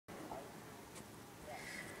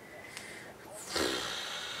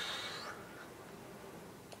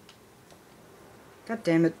God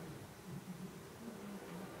damn it.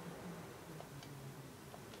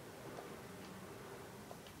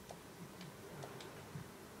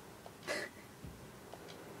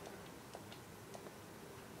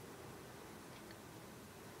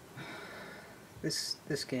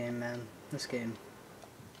 This game, man. This game.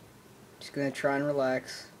 Just gonna try and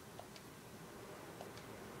relax.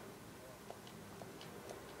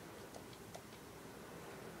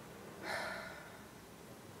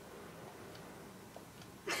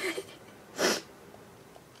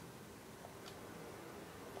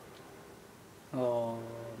 Oh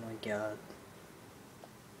my god.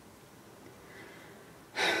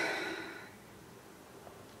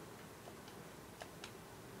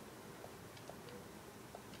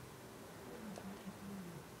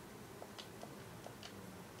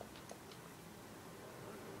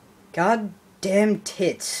 God damn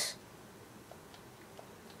tits.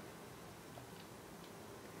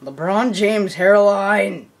 LeBron James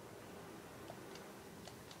hairline.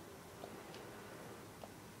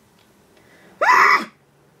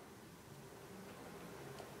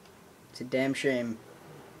 It's a damn shame.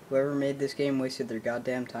 Whoever made this game wasted their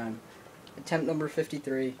goddamn time. Attempt number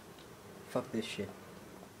 53. Fuck this shit.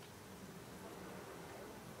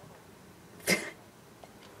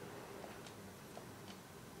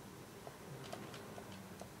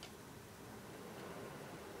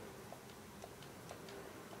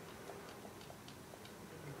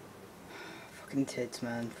 Fucking tits,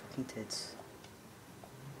 man. Fucking tits.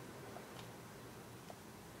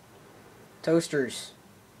 Toasters.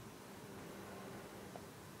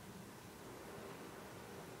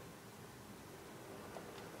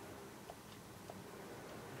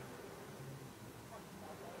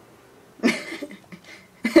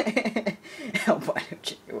 Albino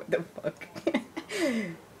chicken, what the fuck?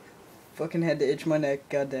 Fucking had to itch my neck,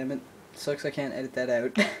 god damn it. Sucks I can't edit that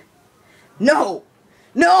out. No!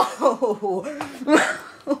 No!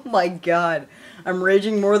 Oh my god. I'm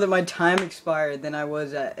raging more that my time expired than I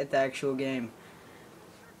was at the actual game.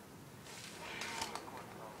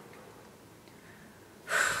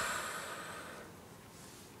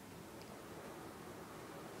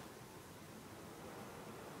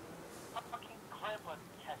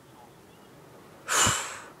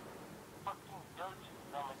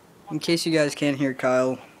 In case you guys can't hear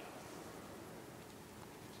Kyle.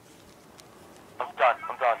 I'm done.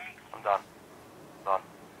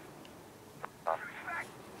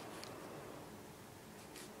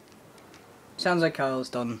 Sounds like Kyle's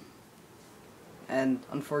done. And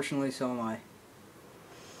unfortunately so am I.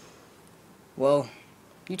 Well,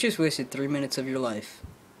 you just wasted 3 minutes of your life.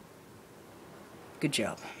 Good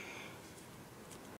job.